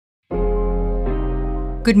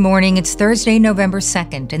Good morning. It's Thursday, November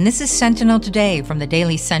 2nd, and this is Sentinel Today from the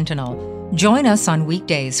Daily Sentinel. Join us on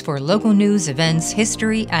weekdays for local news, events,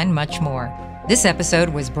 history, and much more. This episode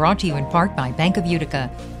was brought to you in part by Bank of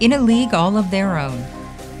Utica, in a league all of their own.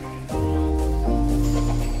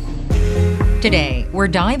 Today, we're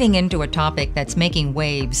diving into a topic that's making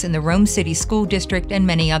waves in the Rome City School District and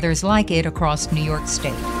many others like it across New York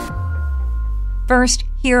State. First,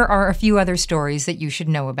 here are a few other stories that you should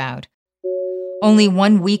know about. Only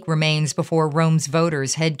 1 week remains before Rome's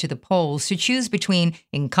voters head to the polls to choose between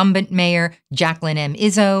incumbent mayor Jacqueline M.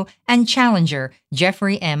 Izzo and challenger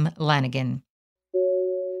Jeffrey M. Lanigan.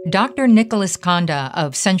 Dr. Nicholas Konda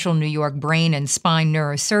of Central New York Brain and Spine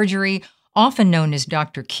Neurosurgery, often known as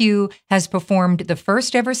Dr. Q, has performed the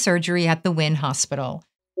first ever surgery at the Wynn Hospital.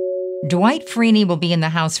 Dwight Freeney will be in the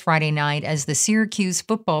house Friday night as the Syracuse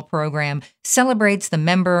football program celebrates the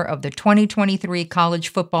member of the 2023 College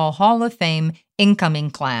Football Hall of Fame incoming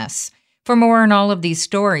class. For more on all of these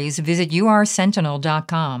stories, visit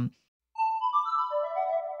ursentinel.com.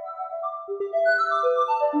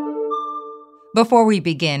 Before we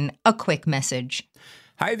begin, a quick message.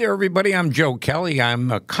 Hi there, everybody. I'm Joe Kelly. I'm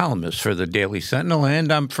a columnist for the Daily Sentinel,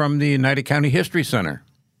 and I'm from the Oneida County History Center.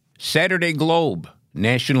 Saturday Globe,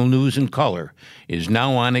 National News in Color, is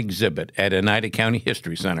now on exhibit at Oneida County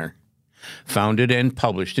History Center. Founded and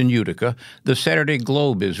published in Utica, the Saturday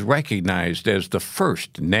Globe is recognized as the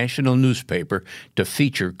first national newspaper to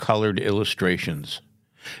feature colored illustrations.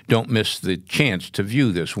 Don't miss the chance to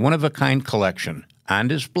view this one-of-a-kind collection, on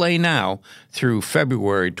display now through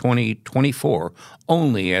February 2024,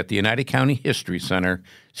 only at the Oneida County History Center,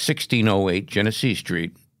 1608 Genesee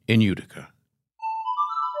Street in Utica.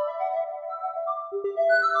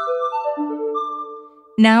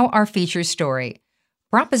 Now our feature story.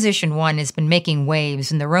 Proposition 1 has been making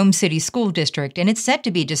waves in the Rome City School District, and it's set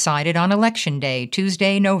to be decided on Election Day,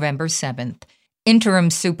 Tuesday, November 7th. Interim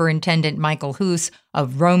Superintendent Michael Hoos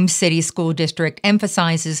of Rome City School District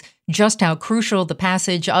emphasizes just how crucial the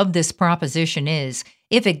passage of this proposition is.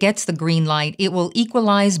 If it gets the green light, it will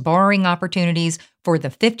equalize borrowing opportunities for the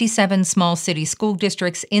 57 small city school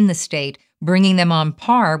districts in the state, bringing them on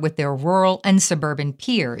par with their rural and suburban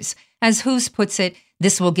peers. As Hoos puts it,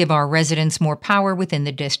 this will give our residents more power within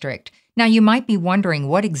the district. Now, you might be wondering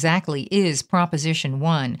what exactly is Proposition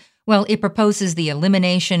 1. Well, it proposes the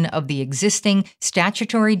elimination of the existing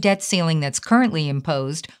statutory debt ceiling that's currently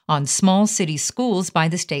imposed on small city schools by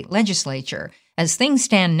the state legislature. As things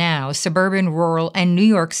stand now, suburban, rural, and New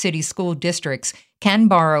York City school districts can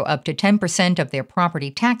borrow up to 10% of their property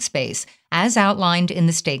tax base, as outlined in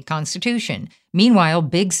the state constitution. Meanwhile,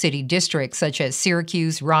 big city districts such as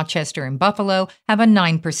Syracuse, Rochester, and Buffalo have a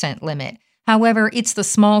 9% limit. However, it's the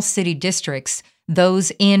small city districts,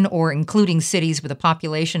 those in or including cities with a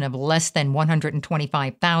population of less than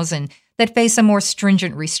 125,000, that face a more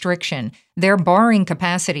stringent restriction. Their borrowing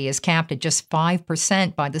capacity is capped at just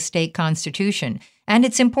 5% by the state constitution. And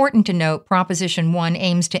it's important to note Proposition 1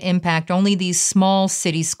 aims to impact only these small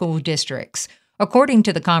city school districts. According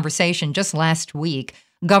to The Conversation just last week,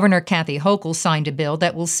 Governor Kathy Hochul signed a bill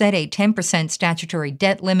that will set a 10% statutory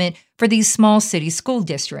debt limit for these small city school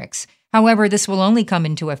districts. However, this will only come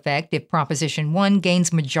into effect if Proposition 1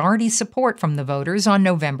 gains majority support from the voters on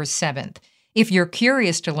November 7th. If you're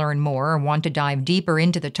curious to learn more or want to dive deeper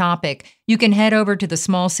into the topic, you can head over to the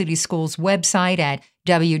Small City Schools website at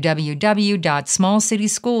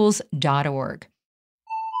www.smallcityschools.org.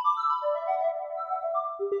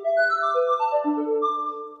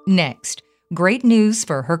 Next, great news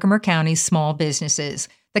for Herkimer County's small businesses.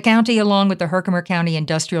 The county, along with the Herkimer County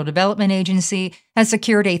Industrial Development Agency, has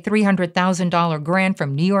secured a $300,000 grant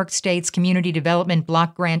from New York State's Community Development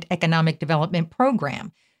Block Grant Economic Development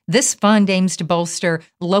Program. This fund aims to bolster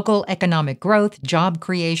local economic growth, job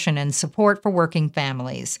creation, and support for working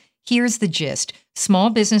families. Here's the gist. Small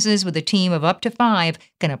businesses with a team of up to 5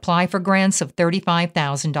 can apply for grants of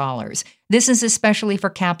 $35,000. This is especially for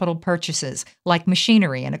capital purchases, like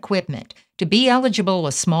machinery and equipment. To be eligible,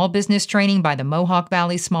 a small business training by the Mohawk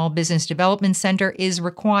Valley Small Business Development Center is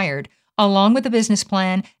required, along with a business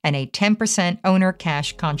plan and a 10% owner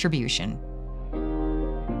cash contribution.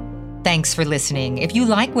 Thanks for listening. If you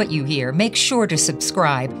like what you hear, make sure to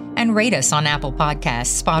subscribe and rate us on Apple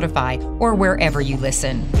Podcasts, Spotify, or wherever you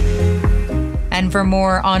listen. And for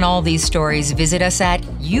more on all these stories, visit us at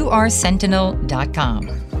ursentinel.com.